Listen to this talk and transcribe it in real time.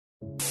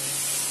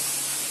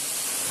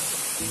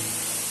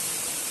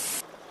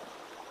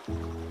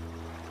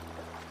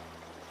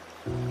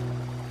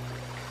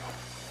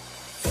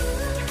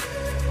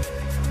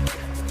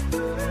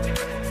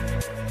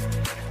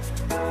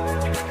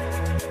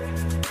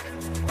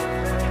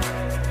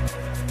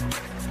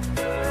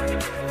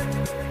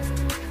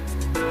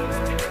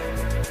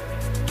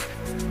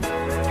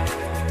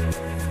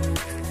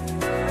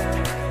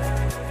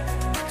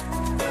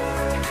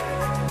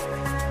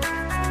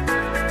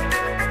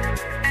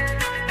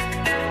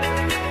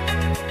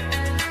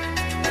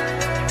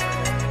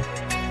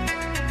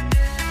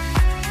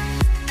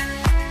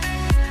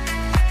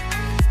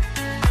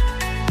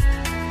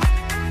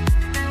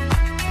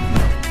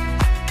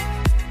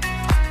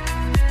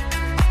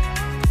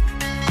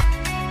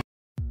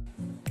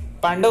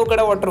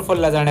पांडवकडा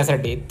वॉटरफॉलला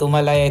जाण्यासाठी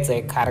तुम्हाला यायचं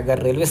आहे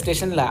खारघर रेल्वे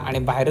स्टेशनला आणि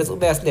बाहेरच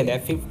उभे असलेल्या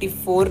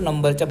 54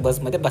 नंबरच्या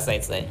बसमध्ये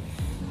बसायचं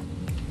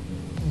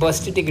आहे।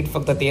 बसची तिकीट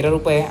फक्त 13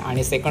 रुपये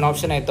आणि सेकंड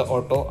ऑप्शन आहे तो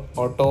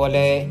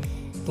ऑटोवाले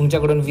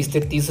तुमच्याकडून 20 ते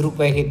 30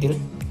 रुपये घेतील।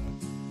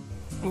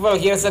 Well,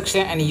 here's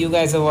Akshay and you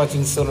guys are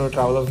watching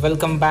Solotraveller.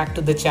 Welcome back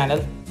to the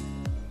channel.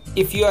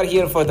 If you are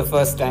here for the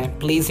first time,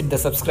 please hit the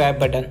subscribe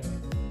button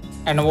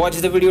and watch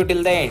the video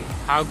till the end.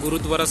 हा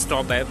gurdwara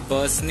stop आहे।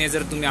 बसने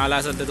जर तुम्ही आला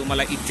असाल तर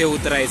तुम्हाला इथे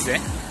उतरायचं आहे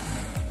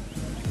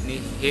आणि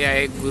हे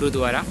आहे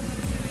गुरुद्वारा।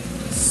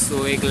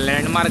 सो एक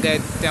लँडमार्क आहे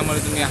त्यामुळे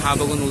तुम्ही हा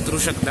बघून उतरू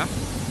शकता।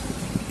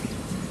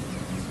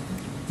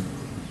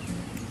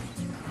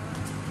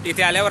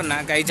 इथे आल्यावर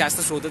ना काही जास्त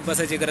शोधत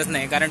बसायची गरज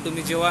नाही, कारण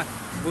तुम्ही जेव्हा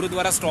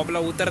गुरुद्वारा स्टॉपला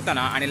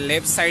उतरताना आणि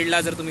लेफ्ट साईडला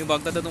जर तुम्ही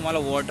बघता तर तुम्हाला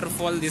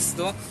वॉटरफॉल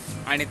दिसतो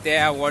आणि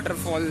त्या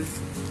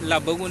वॉटरफॉलला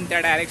बघून त्या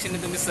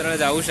डायरेक्शनने तुम्ही सरळ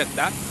जाऊ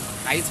शकता।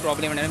 काहीच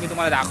प्रॉब्लेम नाही, मी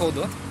तुम्हाला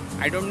दाखवतो।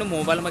 आय डोंट नो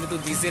मोबाईलमध्ये तो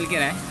दिसेल की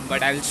नाही,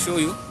 but I will show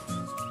you.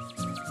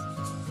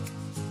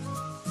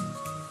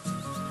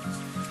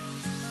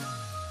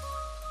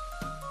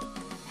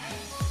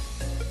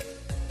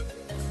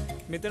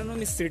 मित्रांनो,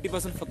 मी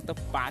सिटीपासून फक्त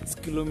 5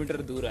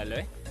 किलोमीटर दूर आलो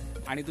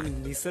आहे आणि तुम्ही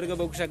निसर्ग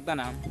बघू शकता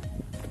ना,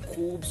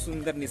 खूप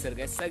सुंदर निसर्ग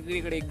आहे।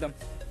 सगळीकडे एकदम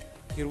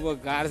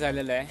हिरवंगार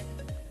झालेलं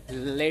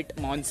आहे। लेट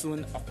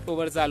मान्सून,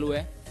 ऑक्टोबर चालू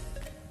आहे।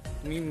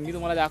 मी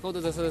तुम्हाला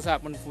दाखवतो, जसं जसं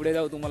आपण पुढे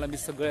जाऊ तुम्हाला मी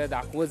सगळं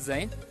दाखवत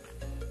जाईन।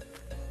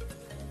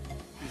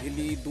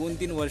 गेली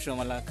 2-3 वर्ष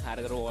मला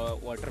खारघर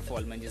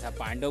वॉटरफॉल म्हणजे हा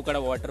पांडवकडा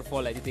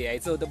वॉटरफॉल आहे तिथे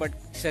यायचं होतं, बट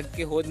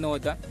शक्य होत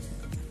नव्हतं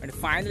आणि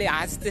फायनली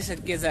आज ते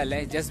शक्य झालं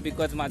आहे। जस्ट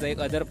बिकॉज माझा एक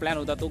अदर प्लॅन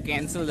होता तो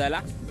कॅन्सल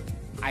झाला।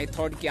 आय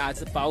थॉट की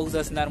आज पाऊस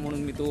असणार म्हणून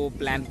मी तो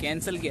प्लॅन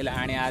कॅन्सल केला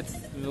आणि आज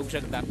तुम्ही बघू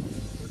शकता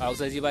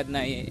पावसाची बात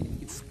नाही आहे,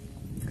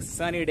 इट्स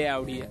सनी डे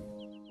आवडी आहे।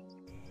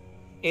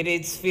 It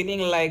is feeling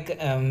like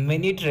a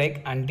mini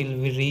trek until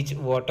we reach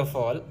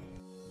waterfall.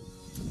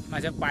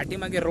 माझ्या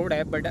पाठीमागे रोड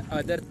आहे, बट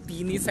अदर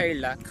तिन्ही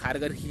साईडला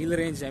खारघर हिल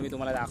रेंज आहे, मी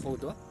तुम्हाला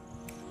दाखवतो।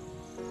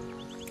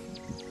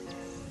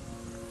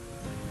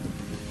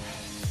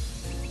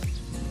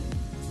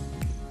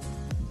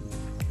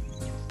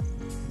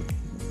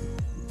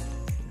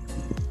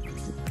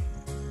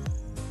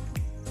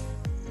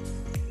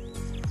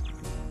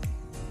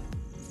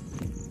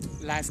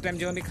 लास्ट टाइम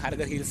जेव्हा मी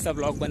खारघर हिल्सचा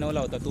ब्लॉग बनवला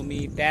होता तो मी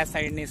त्या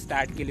साईडने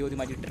स्टार्ट केली होती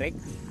माझी ट्रेक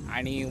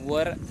आणि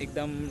वर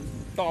एकदम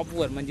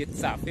टॉपवर म्हणजे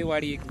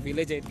चाफेवाडी एक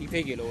विलेज आहे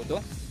तिथे गेलो होतो।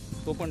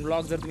 तो पण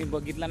ब्लॉग जर तुम्ही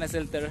बघितला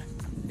नसेल तर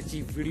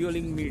त्याची व्हिडिओ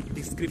लिंक मी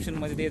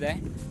डिस्क्रिप्शनमध्ये देत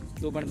आहे,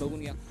 तो पण बघून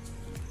घ्या।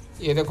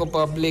 ये देखो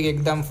पब्लिक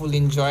एकदम फुल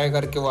एन्जॉय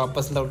करके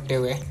वापस लौटते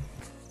हुए।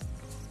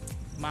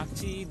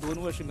 मागची 2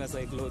 वर्ष मी असं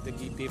ऐकलं होतं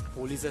की ते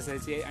पोलीस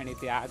असायचे आणि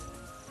ते आत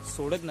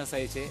सोडत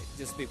नसायचे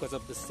just because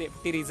of the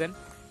safety reason,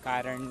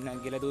 कारण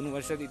गेल्या 2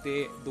 वर्षात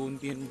इथे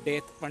 2-3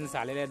 डेथ पण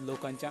झालेल्या आहेत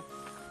लोकांच्या।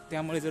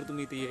 त्यामुळे जर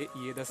तुम्ही इथे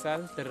येत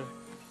असाल तर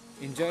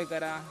एन्जॉय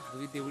करा,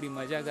 हवी तेवढी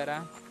मजा करा,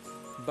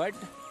 बट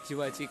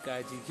जीवाची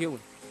काळजी घेऊन,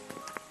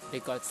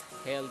 because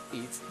health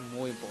is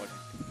more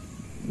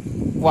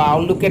important.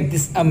 Wow, look at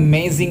this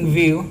amazing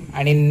view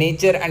आणि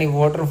नेचर आणि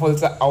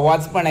वॉटरफॉलचा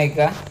आवाज पण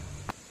ऐका।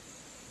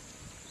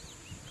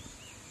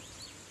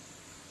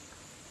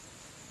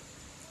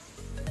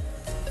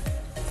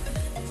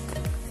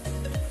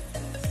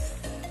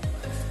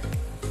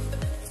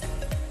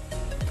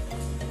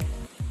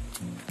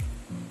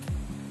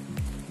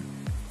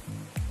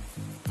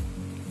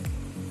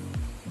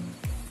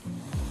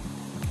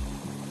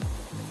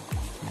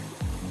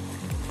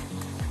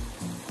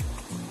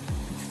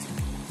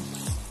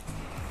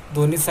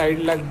 दोन्ही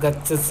साईडला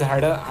गच्च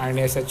झाडं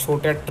आणि अशा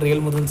छोट्या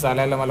ट्रेलमधून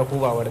चालायला मला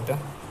खूप आवडतं।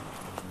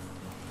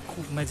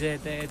 खूप मजा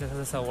येते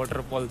जसं जसं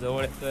वॉटरफॉल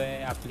जवळ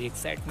येतोय, आपली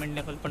एक्साइटमेंट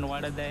लेवल पण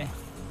वाढत आहे।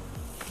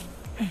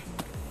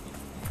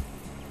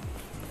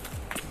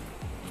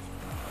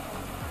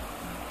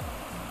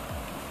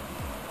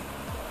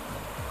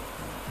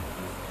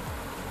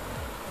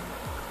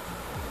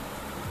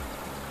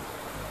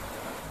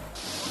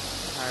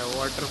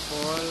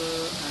 वॉटरफॉल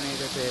आणि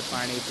त्याचे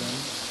पाणी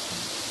इथून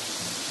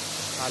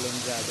खालून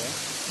जात आहे।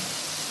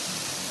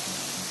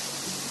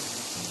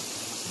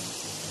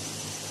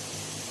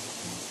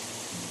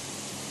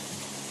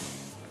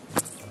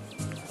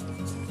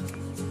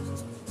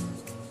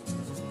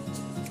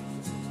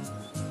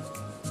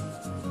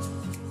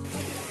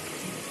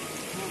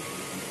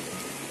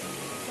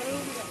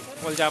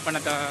 वॉटरफॉलच्या आपण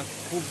आता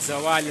खूप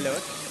जवळ आलेलो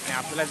आहोत आणि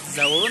आपल्याला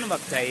जवळून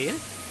बघता येईल।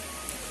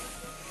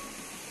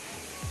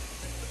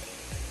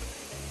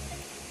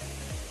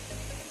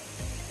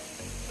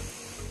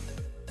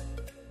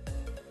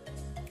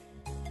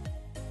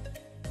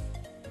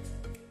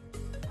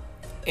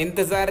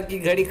 इंतजार की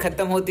घड़ी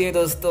खत्म होती है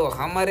दोस्तों,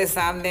 हमारे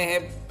सामने है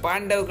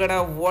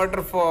पांडवकड़ा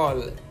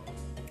waterfall.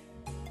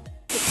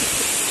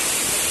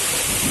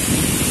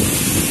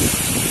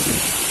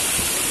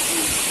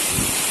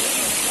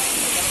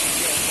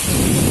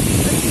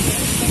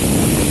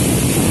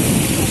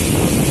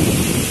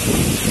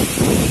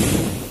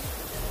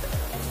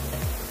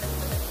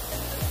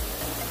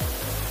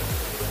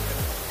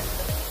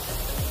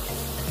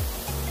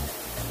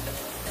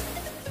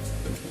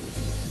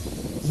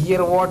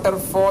 Here water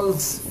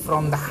falls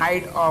from the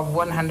height of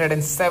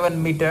 107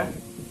 meter.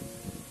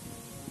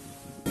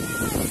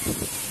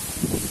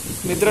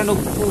 मित्रांनो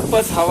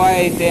खूपच हवा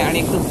आहे इथे आणि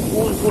एकदम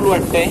कूल कूल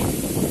वाटतंय.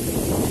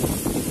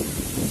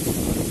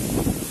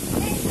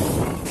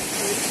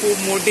 खूप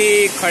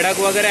मोठी खडक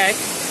वगैरे आहेत,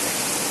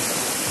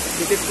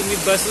 तिथे तुम्ही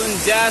बसून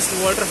जास्त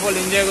वॉटरफॉल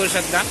एन्जॉय करू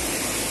शकता.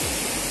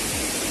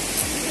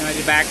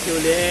 माझी बॅग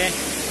ठेवली आहे.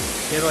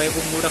 हे बघा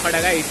खूप मोठा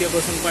खडक आहे, इथे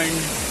बसून पण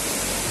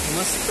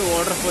मस्त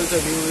वॉटरफॉलचा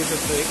व्ह्यू येऊ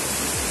शकतो.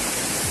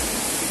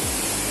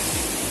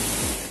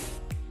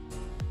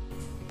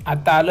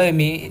 आता आलोय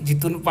मी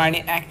जिथून पाणी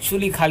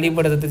ॲक्च्युली खाली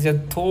पडतं त्याच्यात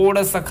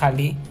थोडंसं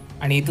खाली,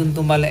 आणि इथून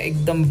तुम्हाला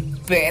एकदम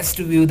बेस्ट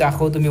व्ह्यू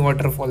दाखवतो मी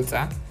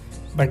वॉटरफॉलचा.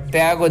 बट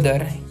त्या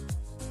अगोदर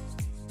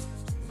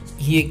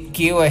ही एक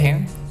केव आहे.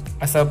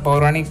 असं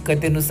पौराणिक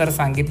कथेनुसार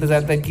सांगितलं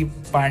जातं की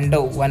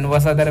पांडव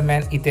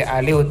वनवासादरम्यान इथे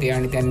आले होते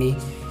आणि त्यांनी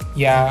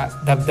या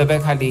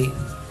धबधब्याखाली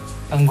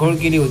अंघोळ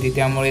केली होती,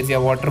 त्यामुळे या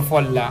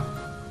वॉटरफॉलला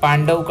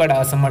पांडवकडा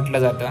असं म्हटलं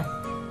जातं.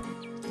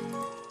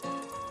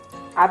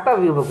 आता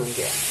व्ह्यू बघून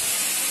घ्या.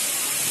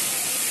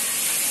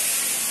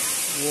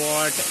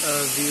 What a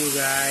view,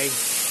 guys.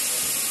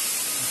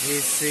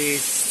 This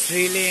is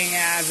thrilling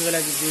as well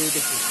as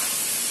beautiful.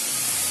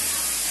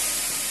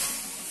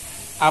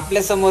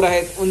 आपल्या समोर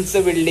आहेत उंच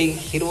बिल्डिंग,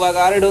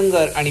 हिरवागार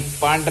डोंगर आणि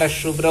पांढरा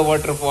शुभ्र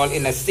waterfall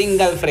in a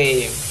single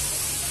frame.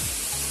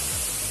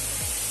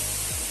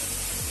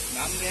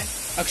 नाम काय?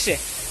 अक्षय.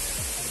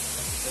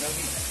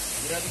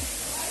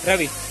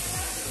 रवी.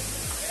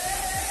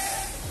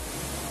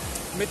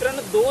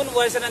 मित्रांनो 2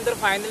 वर्षानंतर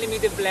फायनली मी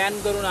ते प्लॅन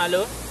करून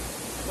आलो,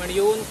 पण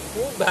येऊन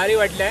खूप भारी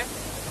वाटलंय.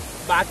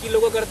 बाकी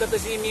लोक करतात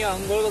तशी मी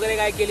अंघोळ वगैरे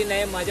काय केली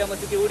नाही, मजा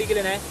मस्ती तेवढी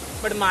केली नाही,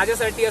 पण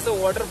माझ्यासाठी असं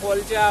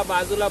वॉटरफॉलच्या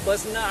बाजूला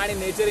बसणं आणि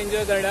नेचर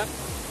एन्जॉय करणं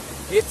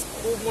हेच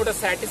खूप मोठं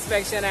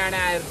सॅटिस्फॅक्शन आहे आणि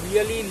आय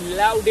रिअली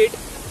लव्ड इट.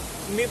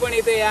 तुम्ही पण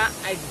इथे या.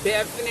 I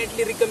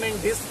definitely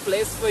recommend this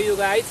place for you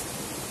guys.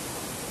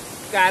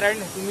 कारण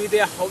तुम्ही इथे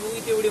हवी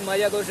तेवढी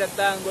मजा करू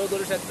शकता, अंघोळ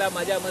करू शकता,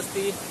 मजा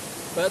मस्ती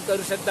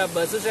करू शकता,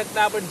 बसू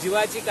शकता, पण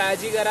जीवाची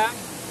काळजी करा.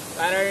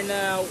 कारण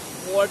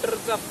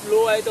वॉटरचा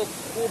फ्लो आहे तो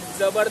खूप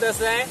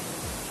जबरदस्त आहे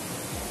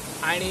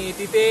आणि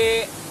तिथे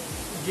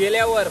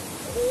गेल्यावर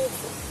खूप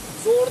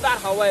जोरदार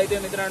हवा येते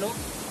मित्रांनो.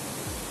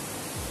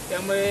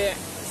 त्यामुळे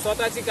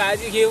स्वतःची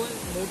काळजी घेऊन,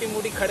 मोठी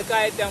मोठी खडकं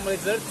आहेत त्यामुळे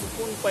जर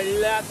चुकून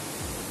पडला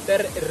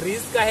तर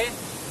रिस्क आहे.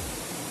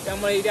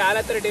 त्यामुळे इथे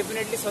आला तर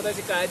डेफिनेटली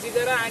स्वतःची काळजी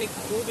करा आणि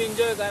खूप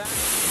एन्जॉय करा.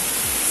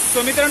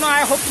 सो मित्रांनो,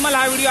 आय होप तुम्हाला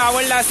हा व्हिडिओ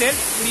आवडला असेल.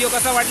 व्हिडिओ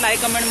कसा वाटला आहे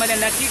कमेंटमध्ये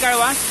नक्की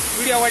कळवा.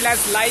 व्हिडिओ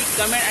आवडल्यास लाईक,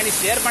 कमेंट आणि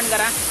शेअर पण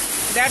करा.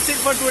 That's it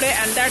for today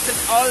and that's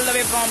it all the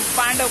way from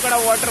Pandavkada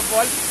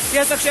Waterfall.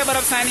 Here's Akshay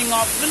signing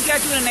off. We'll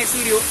catch you in the next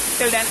video.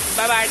 Till then,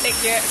 bye bye, take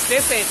care,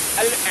 stay safe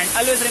and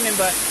always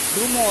remember,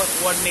 do more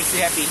what makes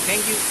you happy.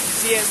 Thank you.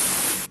 Cheers.